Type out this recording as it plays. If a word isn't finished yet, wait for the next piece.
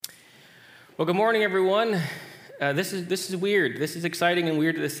Well, good morning, everyone. This is weird. This is exciting and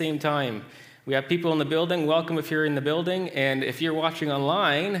weird at the same time. We have people in the building. Welcome if you're in the building, and if you're watching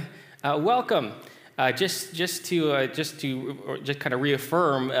online, welcome. Just kind of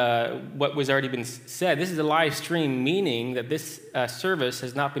reaffirm what was already been said. This is a live stream, meaning that this service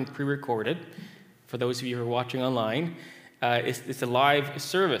has not been pre-recorded. For those of you who are watching online, it's a live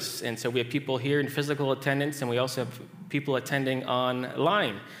service, and so we have people here in physical attendance, and we also have people attending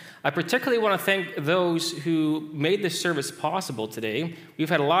online. I particularly want to thank those who made this service possible today. We've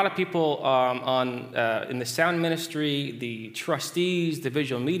had a lot of people in the sound ministry, the trustees, the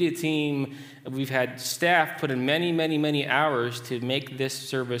visual media team. We've had staff put in many, many, many hours to make this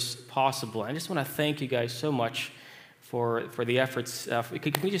service possible. I just want to thank you guys so much for the efforts.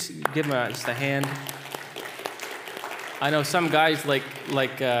 Can we just give them just a hand? I know some guys like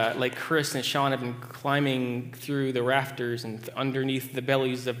Chris and Sean have been climbing through the rafters and underneath the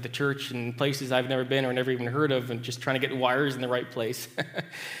bellies of the church in places I've never been or never even heard of, and just trying to get wires in the right place.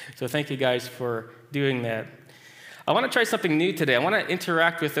 So thank you guys for doing that. I want to try something new today. I want to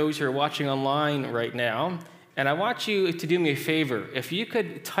interact with those who are watching online right now, and I want you to do me a favor. If you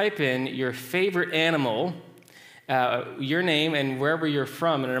could type in your favorite animal, your name and wherever you're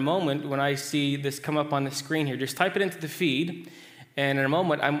from. And in a moment, when I see this come up on the screen here, just type it into the feed. And in a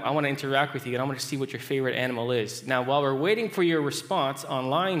moment, I want to interact with you, and I want to see what your favorite animal is. Now, while we're waiting for your response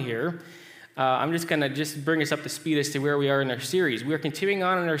online here, I'm just going to bring us up to speed as to where we are in our series. We are continuing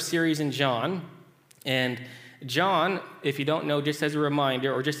on in our series in John. And John, if you don't know, just as a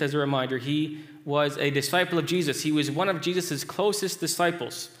reminder, he was a disciple of Jesus. He was one of Jesus' closest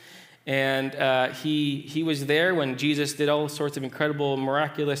disciples. And he was there when Jesus did all sorts of incredible,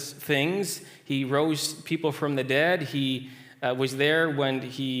 miraculous things. He rose people from the dead. He was there when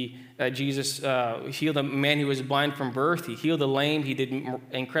Jesus healed a man who was blind from birth. He healed the lame. He did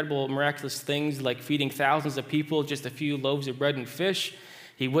incredible, miraculous things like feeding thousands of people, just a few loaves of bread and fish.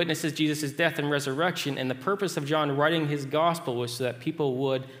 He witnesses Jesus' death and resurrection. And the purpose of John writing his gospel was so that people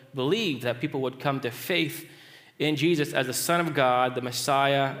would believe, that people would come to faith in Jesus as the Son of God, the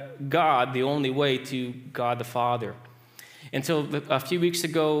Messiah, God, the only way to God the Father. And so a few weeks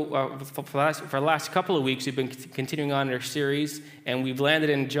ago, for the last couple of weeks, we've been continuing on in our series, and we've landed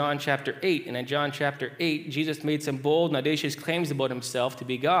in John chapter 8. And in John chapter 8, Jesus made some bold and audacious claims about himself to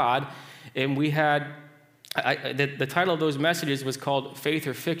be God. And we had, the title of those messages was called Faith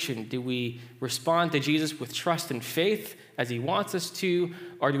or Fiction. Do we respond to Jesus with trust and faith as he wants us to,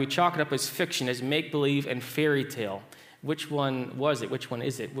 or do we chalk it up as fiction, as make-believe and fairy tale? Which one was it? Which one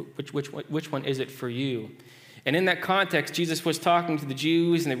is it? Which one is it for you? And in that context, Jesus was talking to the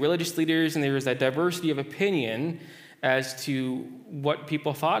Jews and the religious leaders, and there was a diversity of opinion as to what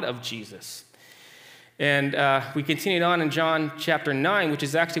people thought of Jesus. And we continued on in John chapter 9, which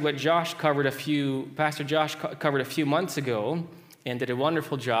is actually what Pastor Josh covered a few months ago, and did a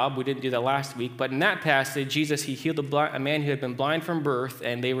wonderful job. We didn't do that last week. But in that passage, Jesus, he healed a man who had been blind from birth,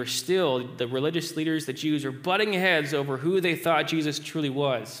 and they were still, the religious leaders, the Jews, were butting heads over who they thought Jesus truly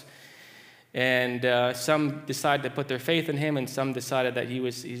was. And some decided to put their faith in him, and some decided that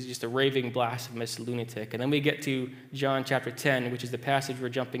he's just a raving, blasphemous lunatic. And then we get to John chapter 10, which is the passage we're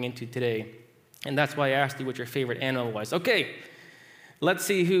jumping into today. And that's why I asked you what your favorite animal was. Okay, let's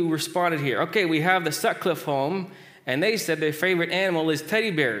see who responded here. Okay, we have the Sutcliffe home, and they said their favorite animal is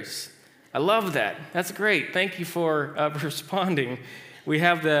teddy bears. I love that. That's great. Thank you for responding. We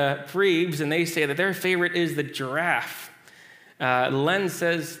have the Thieves, and they say that their favorite is the giraffe. Len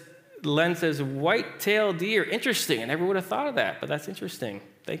says white-tailed deer. Interesting. I never would have thought of that, but that's interesting.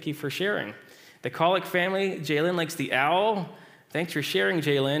 Thank you for sharing. The Colic family, Jalen likes the owl. Thanks for sharing,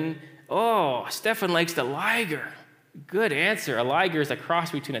 Jalen. Oh, Stefan likes the liger. Good answer. A liger is a cross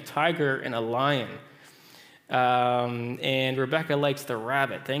between a tiger and a lion. And Rebecca likes the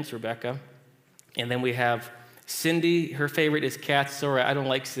rabbit. Thanks, Rebecca. And then we have Cindy. Her favorite is cats. Sorry, I don't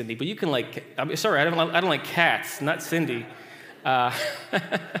like Cindy, but you can like. I don't like cats, not Cindy.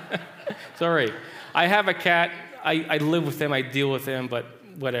 Sorry, I have a cat. I live with him. I deal with him, but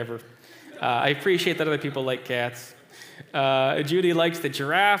whatever. I appreciate that other people like cats. Judy likes the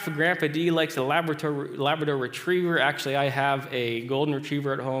giraffe. Grandpa D likes the Labrador Retriever. Actually, I have a Golden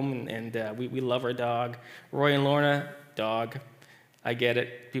Retriever at home, and we love our dog. Roy and Lorna, dog. I get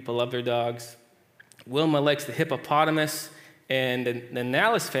it. People love their dogs. Wilma likes the hippopotamus. And the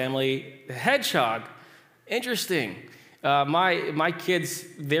Nallis family, the hedgehog. Interesting. My kids,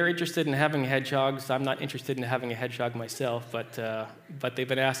 they're interested in having hedgehogs. I'm not interested in having a hedgehog myself, but they've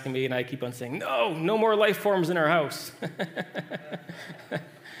been asking me, and I keep on saying, no more life forms in our house.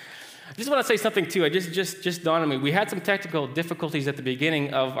 I just want to say something, too. It just dawned on me. We had some technical difficulties at the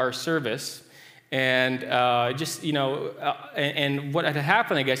beginning of our service, And and what had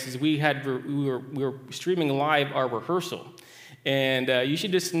happened, I guess, is we were streaming live our rehearsal. And you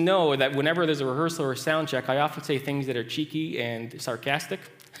should just know that whenever there's a rehearsal or a sound check, I often say things that are cheeky and sarcastic.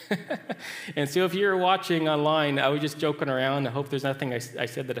 And so if you're watching online, I was just joking around. I hope there's nothing I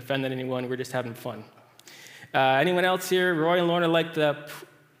said that offended anyone. We're just having fun. Anyone else here? Roy and Lorna like the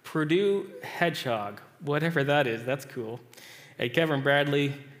Purdue hedgehog, whatever that is. That's cool. Hey, Kevin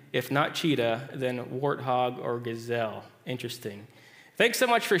Bradley, if not cheetah, then warthog or gazelle. Interesting. Thanks so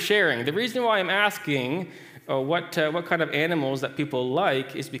much for sharing. The reason why I'm asking what kind of animals that people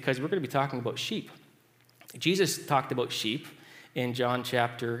like is because we're going to be talking about sheep. Jesus talked about sheep in John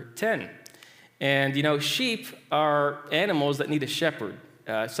chapter 10. And, sheep are animals that need a shepherd.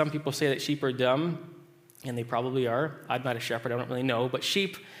 Some people say that sheep are dumb, and they probably are. I'm not a shepherd, I don't really know. But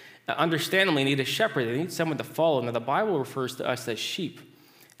sheep, understandably, need a shepherd. They need someone to follow. Now, the Bible refers to us as sheep.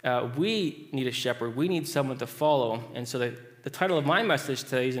 We need a shepherd. We need someone to follow. And so the title of my message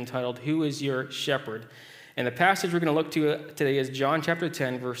today is entitled, Who is Your Shepherd? And the passage we're going to look to today is John chapter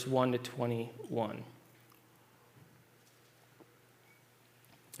 10, verse 1 to 21.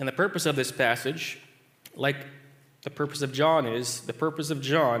 And the purpose of this passage, like the purpose of John is, the purpose of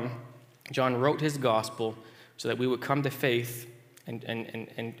John wrote his gospel so that we would come to faith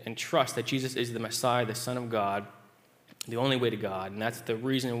and trust that Jesus is the Messiah, the Son of God, the only way to God. And that's the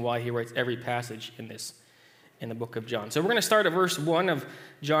reason why he writes every passage in the book of John. So we're going to start at verse 1 of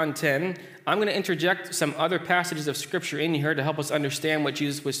John 10. I'm going to interject some other passages of Scripture in here to help us understand what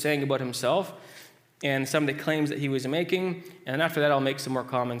Jesus was saying about himself and some of the claims that he was making. And after that, I'll make some more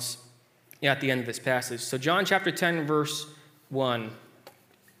comments at the end of this passage. So John chapter 10, verse 1.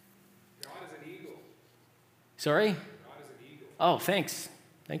 God is an eagle. Sorry? God is an eagle. Oh, thanks.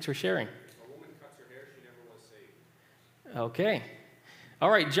 Thanks for sharing. A woman cuts her hair, she never was saved. Okay. All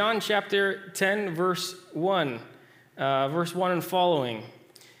right, John chapter 10, verse 1. Verse 1 and following.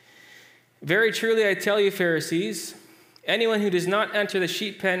 Very truly I tell you, Pharisees, anyone who does not enter the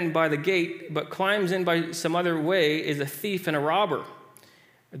sheep pen by the gate, but climbs in by some other way, is a thief and a robber.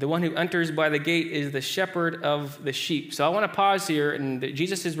 The one who enters by the gate is the shepherd of the sheep. So I want to pause here, and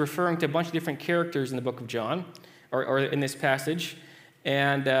Jesus is referring to a bunch of different characters in the book of John, or in this passage,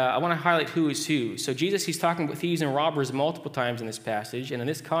 and I want to highlight who is who. So Jesus, he's talking about thieves and robbers multiple times in this passage, and in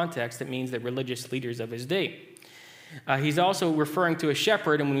this context, it means the religious leaders of his day. He's also referring to a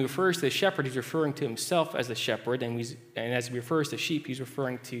shepherd, and when he refers to the shepherd, he's referring to himself as the shepherd, and as he refers to sheep, he's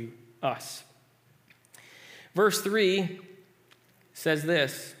referring to us. Verse 3 says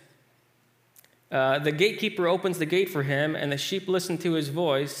this, the gatekeeper opens the gate for him, and the sheep listen to his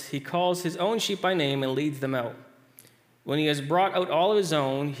voice. He calls his own sheep by name and leads them out. When he has brought out all of his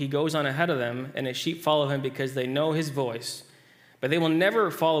own, he goes on ahead of them, and his sheep follow him because they know his voice. But they will never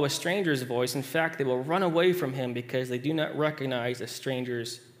follow a stranger's voice. In fact, they will run away from him because they do not recognize a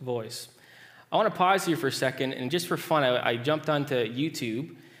stranger's voice. I want to pause here for a second, and just for fun, I jumped onto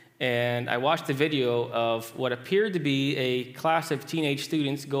YouTube, and I watched a video of what appeared to be a class of teenage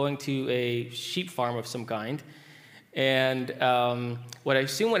students going to a sheep farm of some kind. And what I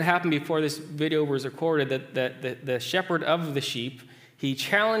assume what happened before this video was recorded, that the shepherd of the sheep, he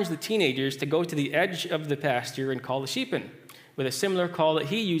challenged the teenagers to go to the edge of the pasture and call the sheep in, with a similar call that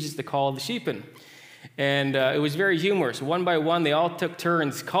he uses to call the sheep in. And it was very humorous. One by one, they all took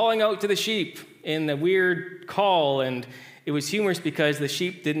turns calling out to the sheep in the weird call, and it was humorous because the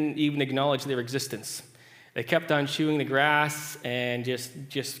sheep didn't even acknowledge their existence. They kept on chewing the grass and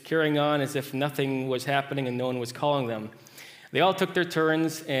just carrying on as if nothing was happening and no one was calling them. They all took their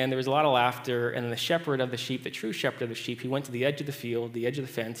turns, and there was a lot of laughter, and the shepherd of the sheep, the true shepherd of the sheep, he went to the edge of the field, the edge of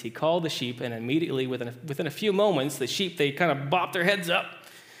the fence. He called the sheep, and immediately, within a few moments, the sheep, they kind of bopped their heads up,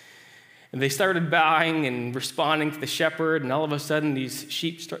 and they started bowing and responding to the shepherd, and all of a sudden, these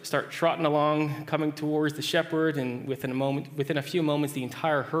sheep start trotting along, coming towards the shepherd, and within a few moments, the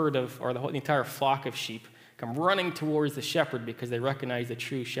entire herd the entire flock of sheep come running towards the shepherd because they recognize the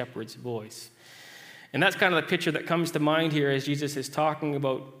true shepherd's voice. And that's kind of the picture that comes to mind here as Jesus is talking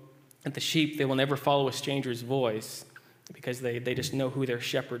about that the sheep, they will never follow a stranger's voice because they just know who their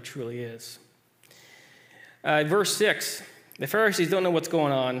shepherd truly is. Verse 6, the Pharisees don't know what's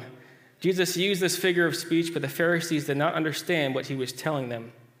going on. Jesus used this figure of speech, but the Pharisees did not understand what he was telling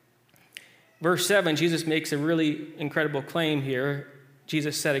them. Verse 7, Jesus makes a really incredible claim here.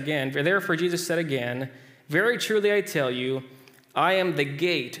 Therefore Jesus said again, very truly I tell you, I am the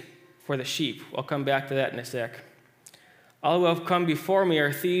gate for the sheep. I'll come back to that in a sec. All who have come before me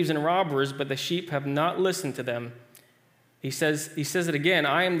are thieves and robbers, but the sheep have not listened to them. He says it again,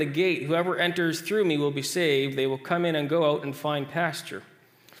 I am the gate. Whoever enters through me will be saved. They will come in and go out and find pasture.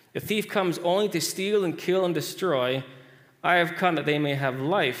 The thief comes only to steal and kill and destroy. I have come that they may have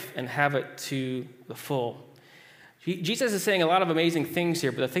life and have it to the full. Jesus is saying a lot of amazing things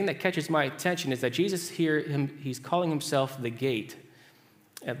here, but the thing that catches my attention is that Jesus here, he's calling himself the gate.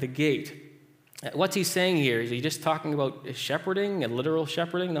 The gate. What's he saying here? Is he just talking about shepherding, a literal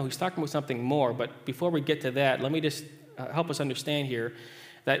shepherding? No, he's talking about something more. But before we get to that, let me just help us understand here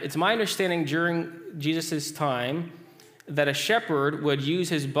that it's my understanding during Jesus' time that a shepherd would use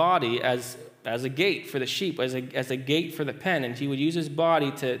his body as a gate for the sheep, as a gate for the pen, and he would use his body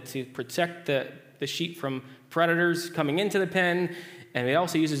to protect the sheep from predators coming into the pen, and he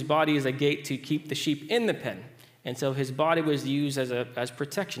also used his body as a gate to keep the sheep in the pen. And so his body was used as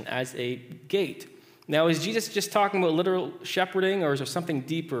protection, as a gate. Now, is Jesus just talking about literal shepherding, or is there something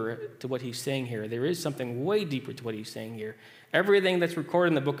deeper to what he's saying here? There is something way deeper to what he's saying here. Everything that's recorded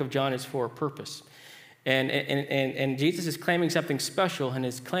in the book of John is for a purpose. And Jesus is claiming something special, and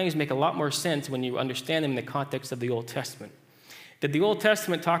his claims make a lot more sense when you understand them in the context of the Old Testament. Did the Old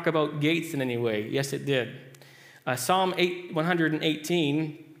Testament talk about gates in any way? Yes, it did. Psalm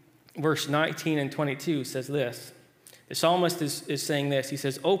 118, verse 19 and 22 says this. The psalmist is saying this. He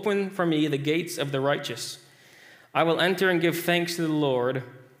says, "Open for me the gates of the righteous. I will enter and give thanks to the Lord.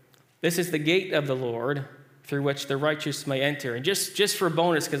 This is the gate of the Lord, through which the righteous may enter." And just for a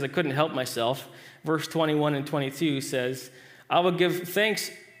bonus, because I couldn't help myself, verse 21 and 22 says, I will give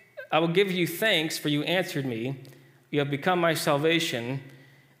you thanks, for you answered me. You have become my salvation.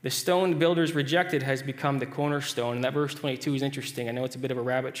 The stone the builders rejected has become the cornerstone. And that verse 22 is interesting. I know it's a bit of a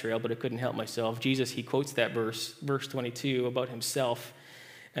rabbit trail, but I couldn't help myself. Jesus, he quotes that verse 22, about himself.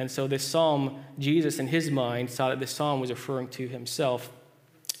 And so this psalm, Jesus in his mind saw that this psalm was referring to himself.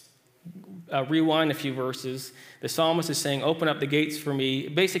 Rewind a few verses. The psalmist is saying, open up the gates for me.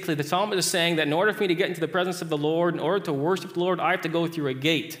 Basically, the psalmist is saying that in order for me to get into the presence of the Lord, in order to worship the Lord, I have to go through a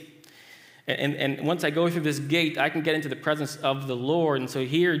gate. And once I go through this gate, I can get into the presence of the Lord. And so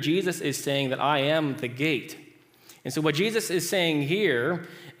here, Jesus is saying that I am the gate. And so what Jesus is saying here,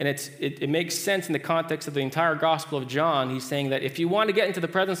 and it makes sense in the context of the entire Gospel of John, he's saying that if you want to get into the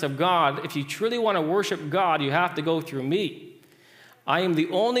presence of God, if you truly want to worship God, you have to go through me. I am the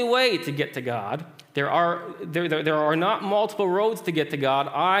only way to get to God. There are not multiple roads to get to God.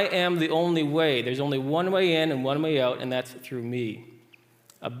 I am the only way. There's only one way in and one way out, and that's through me.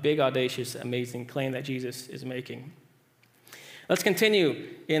 A big, audacious, amazing claim that Jesus is making. Let's continue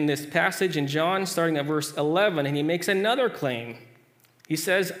in this passage in John, starting at verse 11, and he makes another claim. He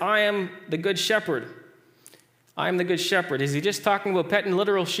says, I am the good shepherd. I am the good shepherd. Is he just talking about petting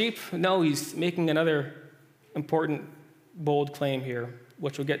literal sheep? No, he's making another important, bold claim here,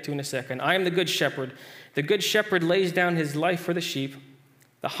 which we'll get to in a second. I am the good shepherd. The good shepherd lays down his life for the sheep.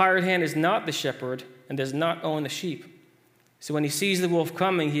 The hired hand is not the shepherd and does not own the sheep. So when he sees the wolf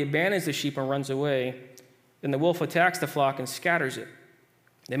coming, he abandons the sheep and runs away. Then the wolf attacks the flock and scatters it.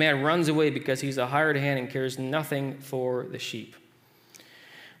 The man runs away because he's a hired hand and cares nothing for the sheep.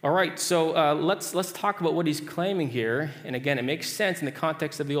 All right, so let's talk about what he's claiming here. And again, it makes sense in the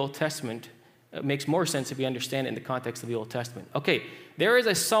context of the Old Testament. It makes more sense if we understand it in the context of the Old Testament. Okay, there is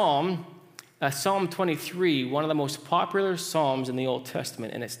a Psalm 23, one of the most popular Psalms in the Old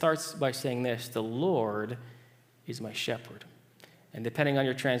Testament. And it starts by saying this, the Lord is my shepherd. And depending on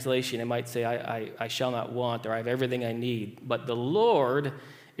your translation, it might say, I shall not want, or I have everything I need. But the Lord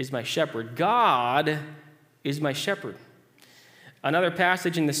is my shepherd. God is my shepherd. Another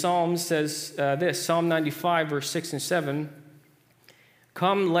passage in the Psalms says this, Psalm 95, verse 6 and 7.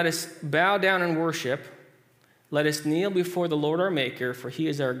 Come, let us bow down and worship. Let us kneel before the Lord our Maker, for he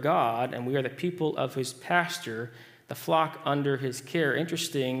is our God, and we are the people of his pasture, the flock under his care.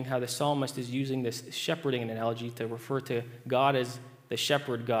 Interesting how the psalmist is using this shepherding analogy to refer to God as the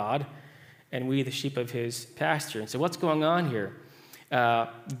shepherd God, and we the sheep of his pasture. And so what's going on here?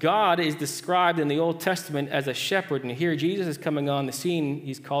 God is described in the Old Testament as a shepherd, and here Jesus is coming on the scene.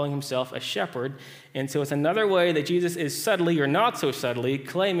 He's calling himself a shepherd. And so it's another way that Jesus is subtly, or not so subtly,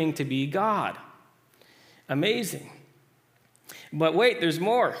 claiming to be God. Amazing. But wait, there's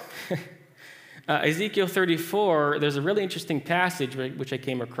more. Ezekiel 34, there's a really interesting passage which I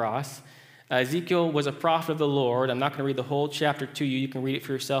came across. Ezekiel was a prophet of the Lord. I'm not going to read the whole chapter to you. You can read it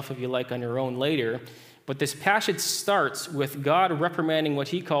for yourself if you like on your own later. But this passage starts with God reprimanding what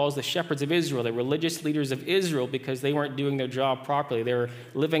he calls the shepherds of Israel, the religious leaders of Israel, because they weren't doing their job properly. They were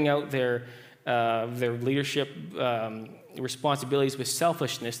living out their leadership responsibilities with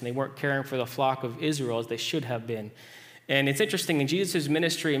selfishness, and they weren't caring for the flock of Israel as they should have been. And it's interesting, in Jesus'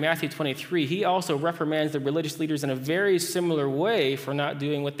 ministry in Matthew 23, he also reprimands the religious leaders in a very similar way for not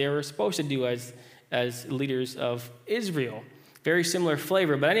doing what they were supposed to do as leaders of Israel. Very similar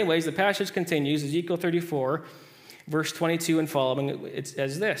flavor. But anyways, the passage continues, Ezekiel 34, verse 22 and following, it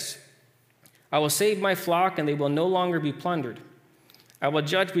says this: I will save my flock, and they will no longer be plundered. I will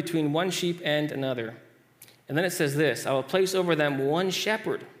judge between one sheep and another. And then it says this: I will place over them one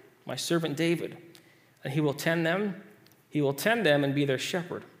shepherd, my servant David, and he will tend them. He will tend them and be their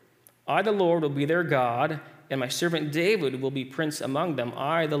shepherd. I, the Lord, will be their God, and my servant David will be prince among them.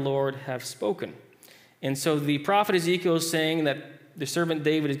 I, the Lord, have spoken. And so the prophet Ezekiel is saying that the servant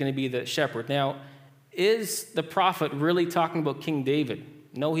David is going to be the shepherd. Now, is the prophet really talking about King David?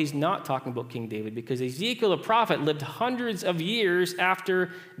 No, he's not talking about King David, because Ezekiel, the prophet, lived hundreds of years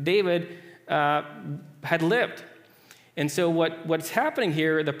after David had lived. And so what's happening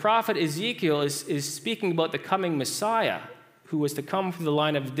here, the prophet Ezekiel is speaking about the coming Messiah, who was to come from the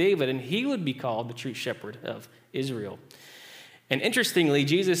line of David, and he would be called the true shepherd of Israel. And interestingly,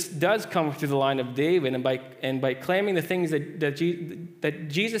 Jesus does come through the line of David, and by claiming the things that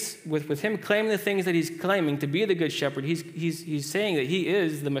Jesus, with him claiming the things that he's claiming to be the good shepherd, he's saying that he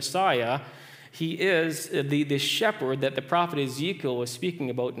is the Messiah. He is the shepherd that the prophet Ezekiel was speaking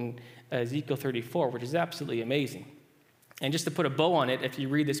about in Ezekiel 34, which is absolutely amazing. And just to put a bow on it, if you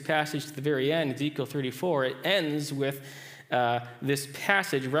read this passage to the very end, Ezekiel 34, it ends with this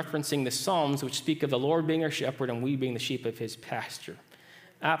passage referencing the Psalms, which speak of the Lord being our shepherd and we being the sheep of his pasture.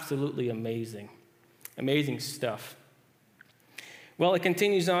 Absolutely amazing. Amazing stuff. Well, it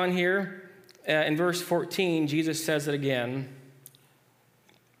continues on here. In verse 14, Jesus says it again.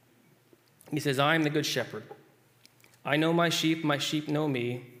 He says, I am the good shepherd. I know my sheep know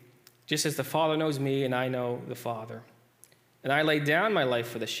me, just as the Father knows me and I know the Father. And I lay down my life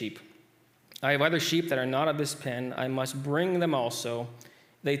for the sheep. I have other sheep that are not of this pen. I must bring them also.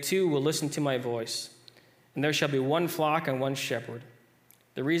 They too will listen to my voice. And there shall be one flock and one shepherd.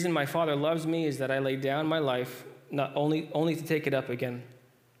 The reason my Father loves me is that I lay down my life, not only to take it up again.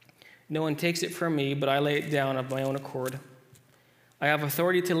 No one takes it from me, but I lay it down of my own accord. I have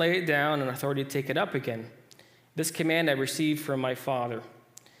authority to lay it down and authority to take it up again. This command I received from my Father.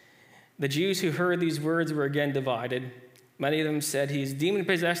 The Jews who heard these words were again divided. Many of them said, he is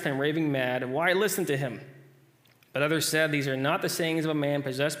demon-possessed and raving mad. Why listen to him? But others said, these are not the sayings of a man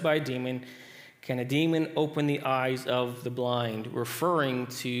possessed by a demon. Can a demon open the eyes of the blind? Referring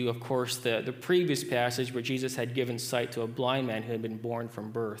to, of course, the previous passage where Jesus had given sight to a blind man who had been born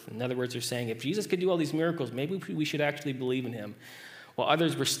from birth. In other words, they're saying, if Jesus could do all these miracles, maybe we should actually believe in him. While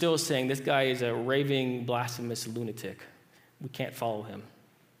others were still saying, this guy is a raving, blasphemous lunatic. We can't follow him.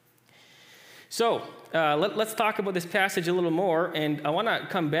 So let's talk about this passage a little more, and I want to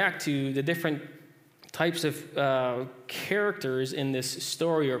come back to the different types of characters in this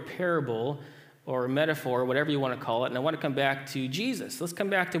story or parable or metaphor, whatever you want to call it, and I want to come back to Jesus. Let's come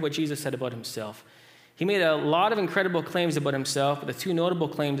back to what Jesus said about himself. He made a lot of incredible claims about himself, but the two notable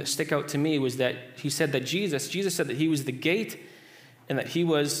claims that stick out to me was that he said that Jesus said that he was the gate and that he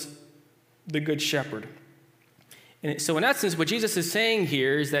was the good shepherd. And so in essence, what Jesus is saying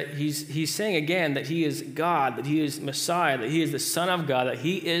here is that he's saying again that he is God, that he is Messiah, that he is the Son of God, that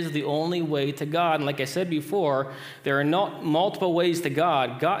he is the only way to God. And like I said before, there are not multiple ways to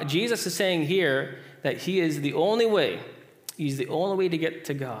God. Jesus is saying here that he is the only way. He's the only way to get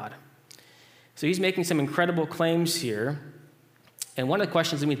to God. So he's making some incredible claims here. And one of the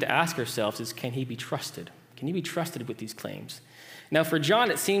questions we need to ask ourselves is, can he be trusted? Can he be trusted with these claims? Now, for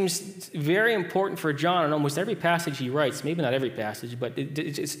John, it seems very important for John in almost every passage he writes, maybe not every passage, but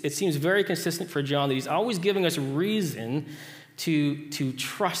it seems very consistent for John that he's always giving us reason to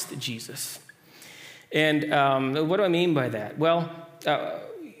trust Jesus. And what do I mean by that? Well,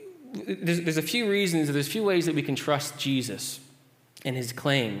 there's a few reasons, there's a few ways that we can trust Jesus and his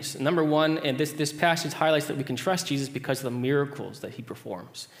claims. Number one, and this passage highlights that we can trust Jesus because of the miracles that he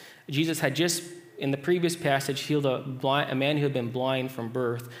performs. Jesus had just, in the previous passage, healed a man who had been blind from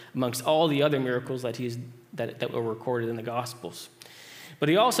birth, amongst all the other miracles that were recorded in the Gospels. But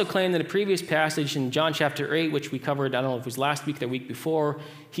he also claimed in the previous passage in John chapter 8, which we covered, I don't know if it was last week or the week before,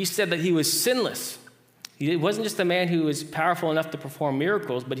 he said that he was sinless. He wasn't just a man who was powerful enough to perform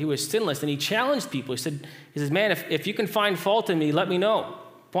miracles, but he was sinless. And he challenged people. He says, man, if you can find fault in me, let me know.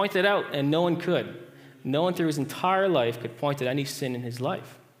 Point it out. And no one could. No one through his entire life could point to any sin in his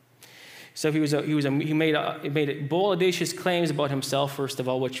life. So he made bold, audacious claims about himself, first of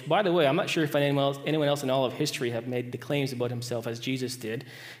all, which, by the way, I'm not sure if anyone else in all of history have made the claims about himself as Jesus did.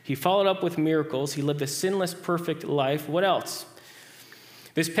 He followed up with miracles. He lived a sinless, perfect life. What else?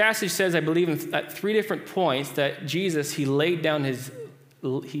 This passage says, I believe, at 3 different points that Jesus, he lays down his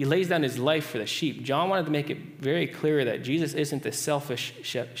life for the sheep. John wanted to make it very clear that Jesus isn't a selfish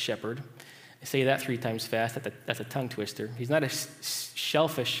shepherd. I say that 3 times fast. That's a tongue twister. He's not a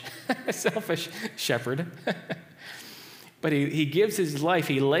selfish shepherd. But he gives his life.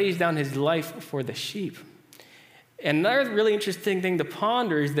 He lays down his life for the sheep. And another really interesting thing to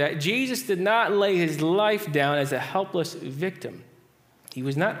ponder is that Jesus did not lay his life down as a helpless victim. He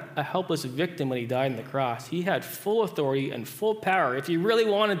was not a helpless victim when he died on the cross. He had full authority and full power, if he really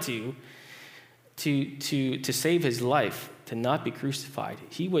wanted to save his life, to not be crucified.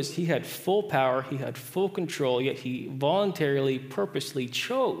 He had full power, he had full control, yet he voluntarily, purposely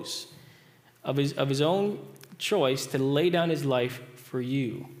chose of his own choice to lay down his life for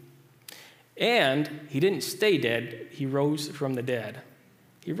you. And he didn't stay dead, he rose from the dead.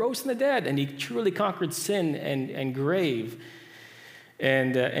 He rose from the dead, and he truly conquered sin and grave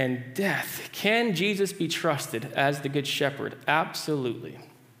and death. Can Jesus be trusted as the Good Shepherd? Absolutely.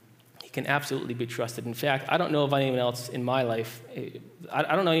 He can absolutely be trusted. In fact, I don't know of anyone else in my life, I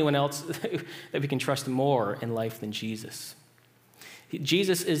don't know anyone else that we can trust more in life than Jesus.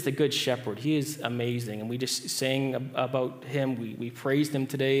 Jesus is the Good Shepherd. He is amazing, and we just sang about him. We praised him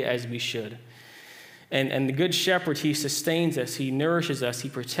today as we should. And the Good Shepherd, he sustains us, he nourishes us, he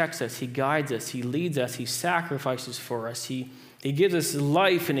protects us, he guides us, he leads us, he sacrifices for us, he gives us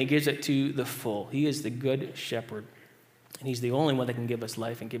life, and he gives it to the full. He is the Good Shepherd, and he's the only one that can give us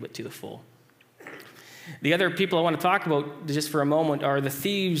life and give it to the full. The other people I want to talk about just for a moment are the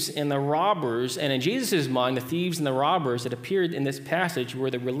thieves and the robbers. And in Jesus' mind, the thieves and the robbers that appeared in this passage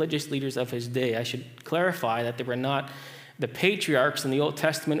were the religious leaders of his day. I should clarify that they were not the patriarchs in the Old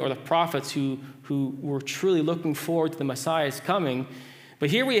Testament or the prophets who were truly looking forward to the Messiah's coming.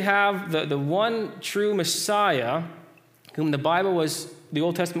 But here we have the one true Messiah whom the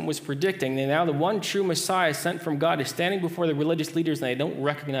Old Testament was predicting. And now the one true Messiah sent from God is standing before the religious leaders, and they don't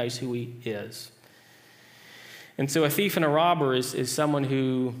recognize who he is. And so a thief and a robber is someone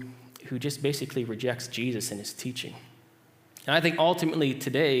who just basically rejects Jesus and his teaching. And I think ultimately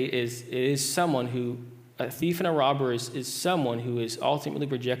today a thief and a robber is someone who is ultimately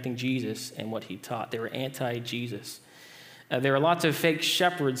rejecting Jesus and what he taught. They were anti-Jesus. There are lots of fake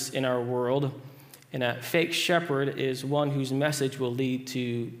shepherds in our world, and a fake shepherd is one whose message will lead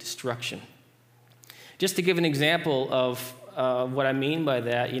to destruction. Just to give an example of what I mean by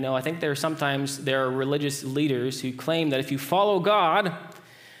that, I think there are religious leaders who claim that if you follow God,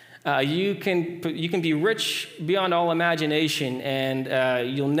 you can be rich beyond all imagination, and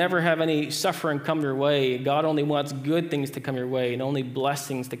you'll never have any suffering come your way. God only wants good things to come your way, and only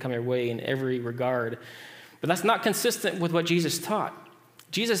blessings to come your way in every regard. But that's not consistent with what Jesus taught.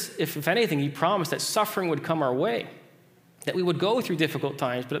 Jesus, if anything, he promised that suffering would come our way, that we would go through difficult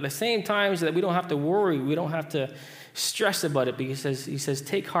times, but at the same time, that we don't have to worry, we don't have to stress about it, because he says,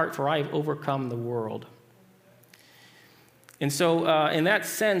 take heart, for I have overcome the world. And so in that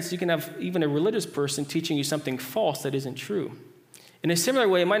sense, you can have even a religious person teaching you something false that isn't true. In a similar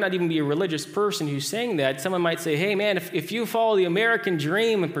way, it might not even be a religious person who's saying that. Someone might say, hey man, if you follow the American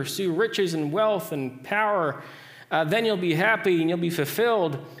dream and pursue riches and wealth and power, then you'll be happy and you'll be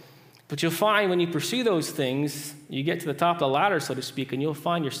fulfilled. But you'll find when you pursue those things, you get to the top of the ladder, so to speak, and you'll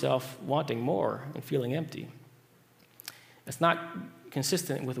find yourself wanting more and feeling empty. It's not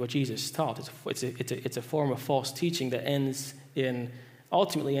consistent with what Jesus taught. It's a form of false teaching that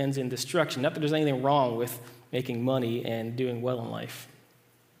ultimately ends in destruction. Not that there's anything wrong with making money and doing well in life.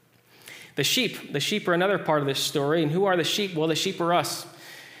 The sheep are another part of this story. And who are the sheep? Well, the sheep are us.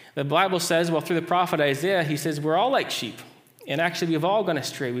 The Bible says, through the prophet Isaiah, he says, we're all like sheep. And actually, we've all gone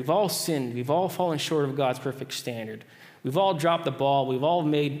astray. We've all sinned. We've all fallen short of God's perfect standard. We've all dropped the ball. We've all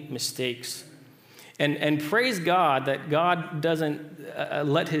made mistakes. And praise God that God doesn't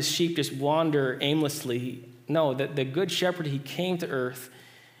let his sheep just wander aimlessly. No, that the Good Shepherd, he came to earth.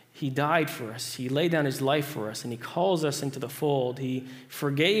 He died for us. He laid down his life for us, and he calls us into the fold. He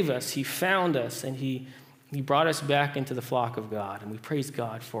forgave us. He found us, and he brought us back into the flock of God, and we praise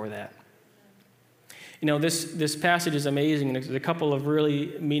God for that. This passage is amazing, and there's a couple of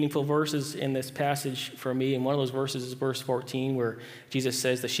really meaningful verses in this passage for me, and one of those verses is verse 14, where Jesus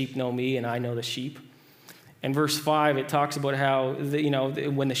says, the sheep know me, and I know the sheep. In verse 5, it talks about how,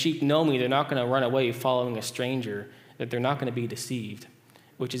 when the sheep know me, they're not going to run away following a stranger, that they're not going to be deceived,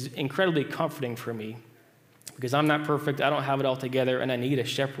 which is incredibly comforting for me, because I'm not perfect, I don't have it all together, and I need a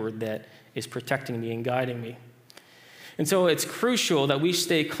shepherd that is protecting me and guiding me. And so it's crucial that we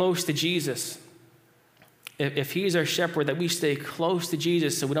stay close to Jesus. If he's our shepherd, that we stay close to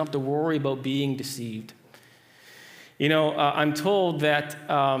Jesus so we don't have to worry about being deceived. I'm told that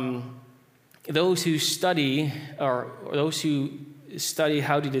those who study how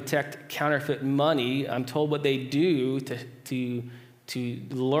to detect counterfeit money, I'm told what they do to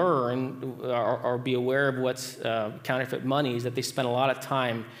learn or be aware of what's counterfeit money is that they spend a lot of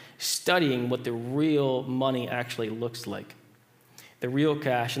time studying what the real money actually looks like, the real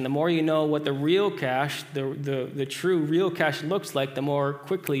cash. And the more you know what the real cash, the true real cash looks like, the more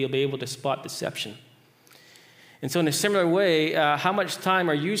quickly you'll be able to spot deception. And so in a similar way, how much time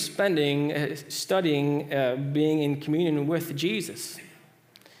are you spending studying being in communion with Jesus?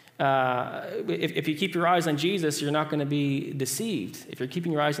 If you keep your eyes on Jesus, you're not going to be deceived. If you're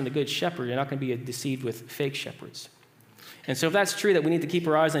keeping your eyes on the Good Shepherd, you're not going to be deceived with fake shepherds. And so if that's true, that we need to keep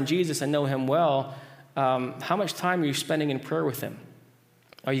our eyes on Jesus and know him well, how much time are you spending in prayer with him?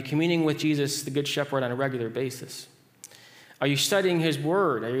 Are you communing with Jesus, the Good Shepherd, on a regular basis? Are you studying his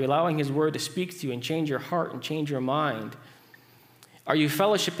word? Are you allowing his word to speak to you and change your heart and change your mind? Are you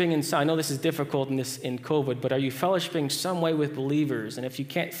fellowshipping in, I know this is difficult in COVID, but are you fellowshipping some way with believers? And if you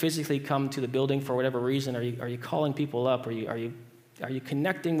can't physically come to the building for whatever reason, are you calling people up? Are you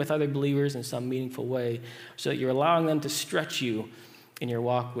connecting with other believers in some meaningful way so that you're allowing them to stretch you in your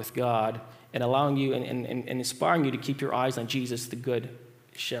walk with God and allowing you and inspiring you to keep your eyes on Jesus, the Good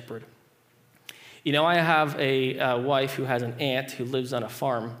Shepherd? You know, I have a wife who has an aunt who lives on a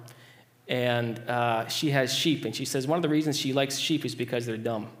farm. And she has sheep, and she says one of the reasons she likes sheep is because they're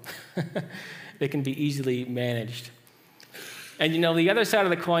dumb. They can be easily managed. And, you know, the other side of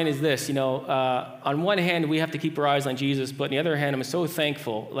the coin is this. You know, on one hand, we have to keep our eyes on Jesus, but on the other hand, I'm so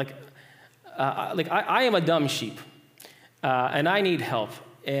thankful. I am a dumb sheep, and I need help.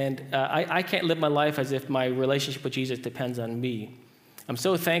 And I can't live my life as if my relationship with Jesus depends on me. I'm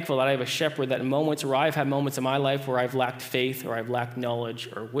so thankful that I have a shepherd that in moments where I've had moments in my life where I've lacked faith or I've lacked knowledge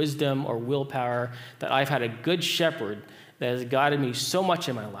or wisdom or willpower, that I've had a good shepherd that has guided me so much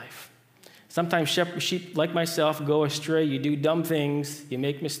in my life. Sometimes sheep like myself go astray. You do dumb things, you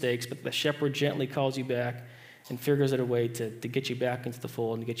make mistakes, but the shepherd gently calls you back and figures out a way to get you back into the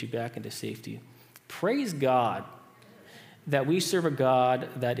fold and to get you back into safety. Praise God that we serve a God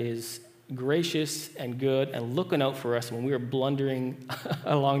that is gracious and good and looking out for us when we are blundering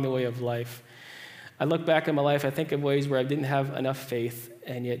along the way of life. I look back in my life, I think of ways where I didn't have enough faith,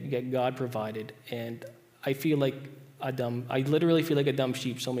 and yet God provided. And I literally feel like a dumb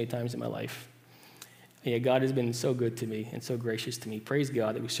sheep so many times in my life. And yet God has been so good to me and so gracious to me. Praise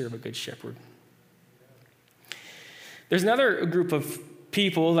God that we serve a good shepherd. There's another group of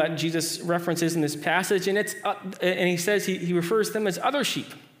people that Jesus references in this passage, and he says he refers them as other sheep.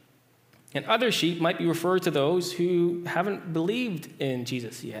 And other sheep might be referred to those who haven't believed in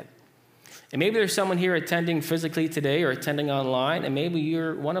Jesus yet. And maybe there's someone here attending physically today or attending online, and maybe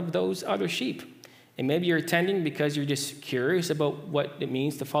you're one of those other sheep. And maybe you're attending because you're just curious about what it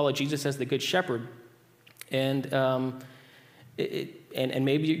means to follow Jesus as the Good Shepherd. And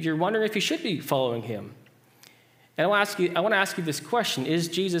maybe you're wondering if you should be following him. And I want to ask you this question. Is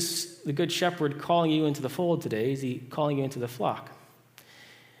Jesus, the Good Shepherd, calling you into the fold today? Is he calling you into the flock?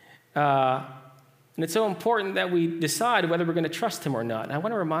 And it's so important that we decide whether we're going to trust him or not. And I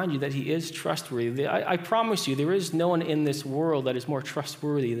want to remind you that he is trustworthy. I promise you, there is no one in this world that is more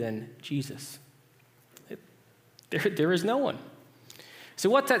trustworthy than Jesus. There is no one. So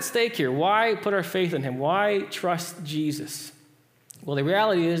what's at stake here? Why put our faith in him? Why trust Jesus? Well, the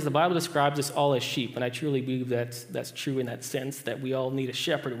reality is the Bible describes us all as sheep, and I truly believe that's true in that sense, that we all need a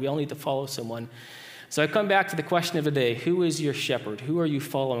shepherd. We all need to follow someone. So I come back to the question of the day. Who is your shepherd? Who are you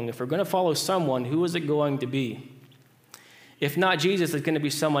following? If we're going to follow someone, who is it going to be? If not Jesus, it's going to be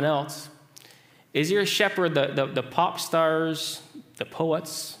someone else. Is your shepherd the pop stars, the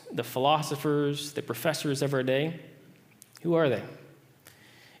poets, the philosophers, the professors of our day? Who are they?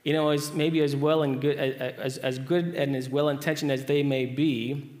 You know, as well and good as good and as well-intentioned as they may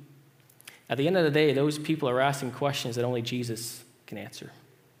be, at the end of the day, those people are asking questions that only Jesus can answer.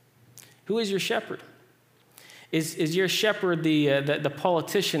 Who is your shepherd? Is your shepherd the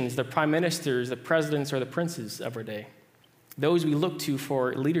politicians, the prime ministers, the presidents, or the princes of our day? Those we look to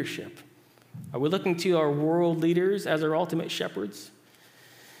for leadership. Are we looking to our world leaders as our ultimate shepherds?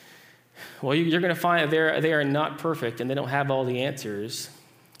 Well, you're going to find that they are not perfect and they don't have all the answers.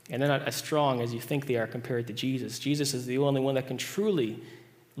 And they're not as strong as you think they are compared to Jesus. Jesus is the only one that can truly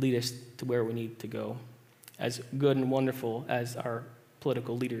lead us to where we need to go, as good and wonderful as our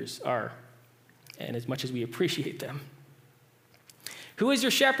political leaders are, and as much as we appreciate them. Who is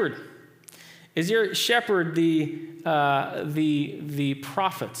your shepherd? Is your shepherd the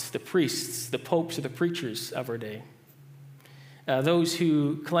prophets, the priests, the popes, or the preachers of our day? Those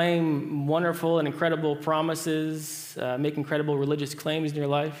who claim wonderful and incredible promises, make incredible religious claims in your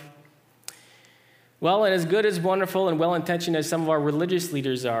life? Well, and as good as wonderful and well-intentioned as some of our religious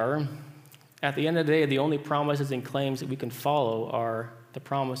leaders are, At the end of the day, the only promises and claims that we can follow are the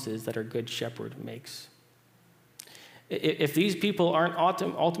promises that our Good Shepherd makes. If these people aren't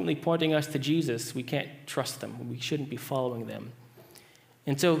ultimately pointing us to Jesus, we can't trust them. We shouldn't be following them.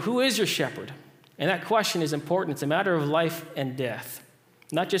 And so, who is your shepherd? And that question is important. It's a matter of life and death.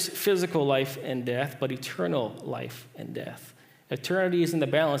 Not just physical life and death, but eternal life and death. Eternity is in the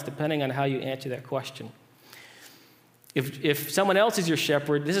balance depending on how you answer that question. If someone else is your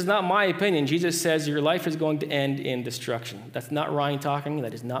shepherd, this is not my opinion. Jesus says your life is going to end in destruction. That's not Ryan talking.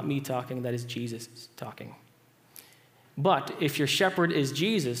 That is not me talking. That is Jesus talking. But if your shepherd is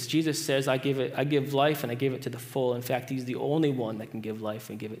Jesus, Jesus says, I give life and I give it to the full. In fact, he's the only one that can give life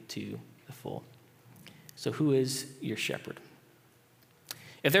and give it to the full. So who is your shepherd?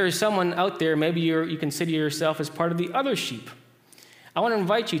 If there is someone out there, maybe you consider yourself as part of the other sheep. I want to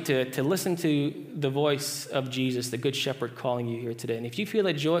invite you to listen to the voice of Jesus, the Good Shepherd, calling you here today. And if you feel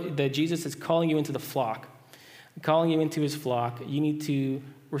that Jesus is calling you into the flock, calling you into his flock, you need to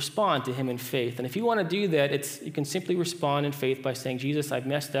respond to him in faith. And if you want to do that, you can simply respond in faith by saying, Jesus, I've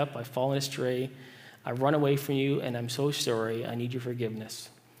messed up, I've fallen astray, I've run away from you, and I'm so sorry, I need your forgiveness.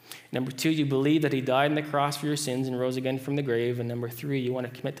 Number 2, you believe that he died on the cross for your sins and rose again from the grave. And number 3, you want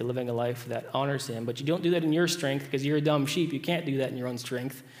to commit to living a life that honors him. But you don't do that in your strength because you're a dumb sheep. You can't do that in your own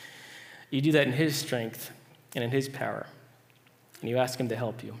strength. You do that in his strength and in his power. And you ask him to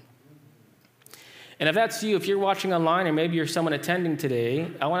help you. And if that's you, if you're watching online or maybe you're someone attending today,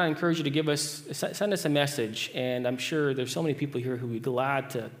 I want to encourage you to send us a message. And I'm sure there's so many people here who would be glad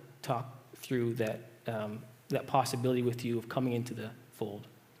to talk through that possibility with you of coming into the fold.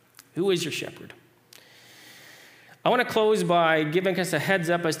 Who is your shepherd? I want to close by giving us a heads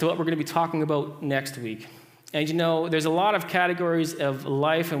up as to what we're going to be talking about next week. And there's a lot of categories of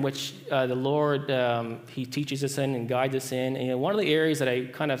life in which the Lord, he teaches us in and guides us in. And one of the areas that I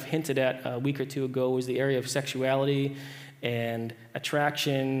kind of hinted at a week or two ago was the area of sexuality and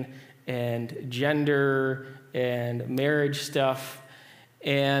attraction and gender and marriage stuff.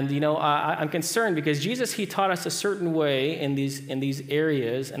 And, I'm concerned because Jesus, he taught us a certain way in these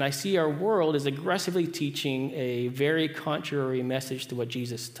areas, and I see our world is aggressively teaching a very contrary message to what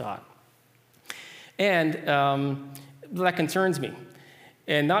Jesus taught. And that concerns me.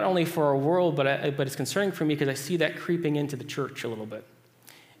 And not only for our world, but it's concerning for me because I see that creeping into the church a little bit,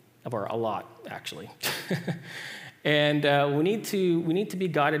 or a lot, actually. And we need to be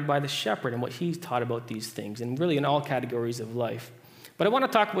guided by the shepherd and what he's taught about these things, and really in all categories of life. But I want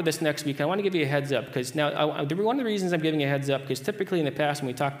to talk about this next week. I want to give you a heads up because one of the reasons I'm giving a heads up because typically in the past when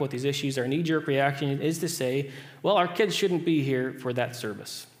we talk about these issues, our knee-jerk reaction is to say, well, our kids shouldn't be here for that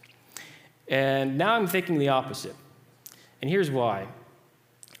service. And now I'm thinking the opposite. And here's why.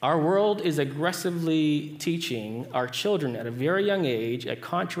 Our world is aggressively teaching our children at a very young age a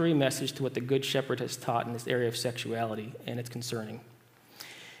contrary message to what the Good Shepherd has taught in this area of sexuality, and it's concerning.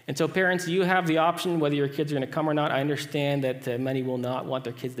 And so parents, you have the option whether your kids are going to come or not. I understand that many will not want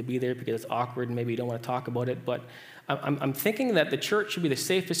their kids to be there because it's awkward and maybe you don't want to talk about it. But I'm thinking that the church should be the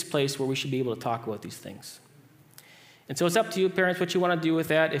safest place where we should be able to talk about these things. And so it's up to you, parents, what you want to do with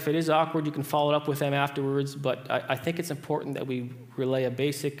that. If it is awkward, you can follow up with them afterwards. But I think it's important that we relay a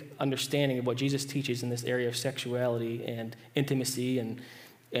basic understanding of what Jesus teaches in this area of sexuality and intimacy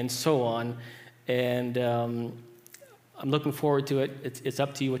and so on. And I'm looking forward to it. It's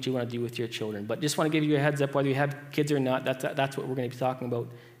up to you what you want to do with your children. But just want to give you a heads up, whether you have kids or not, that's what we're going to be talking about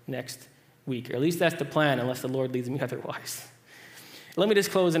next week. Or at least that's the plan, unless the Lord leads me otherwise. Let me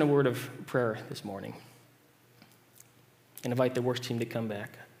just close in a word of prayer this morning and invite the worship team to come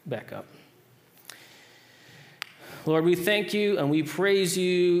back up. Lord, we thank you and we praise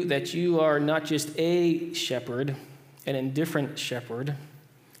you that you are not just a shepherd, an indifferent shepherd,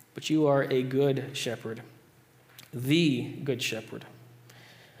 but you are a good shepherd. The Good Shepherd.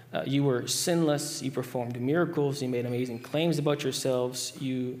 You were sinless. You performed miracles. You made amazing claims about yourself.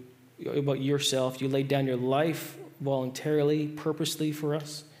 You laid down your life voluntarily, purposely for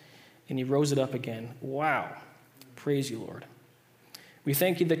us, and you rose it up again. Wow. Praise you, Lord. We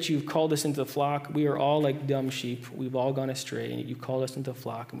thank you that you've called us into the flock. We are all like dumb sheep. We've all gone astray, and you called us into the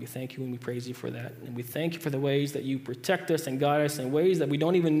flock, and we thank you and we praise you for that. And we thank you for the ways that you protect us and guide us in ways that we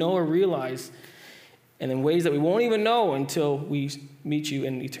don't even know or realize, and in ways that we won't even know until we meet you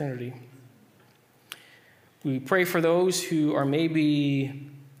in eternity. We pray for those who are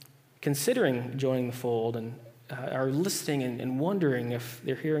maybe considering joining the fold and are listening and wondering if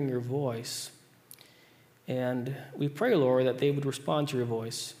they're hearing your voice. And we pray, Lord, that they would respond to your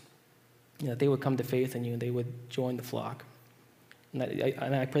voice, that they would come to faith in you and they would join the flock. And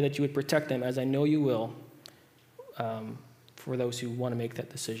I pray that you would protect them, as I know you will, for those who want to make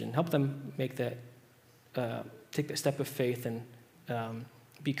that decision. Help them make that, take that step of faith and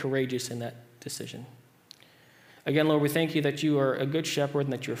be courageous in that decision. Again, Lord, we thank you that you are a good shepherd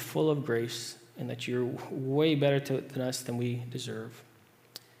and that you're full of grace and that you're way better than us than we deserve.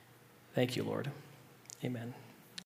 Thank you, Lord. Amen.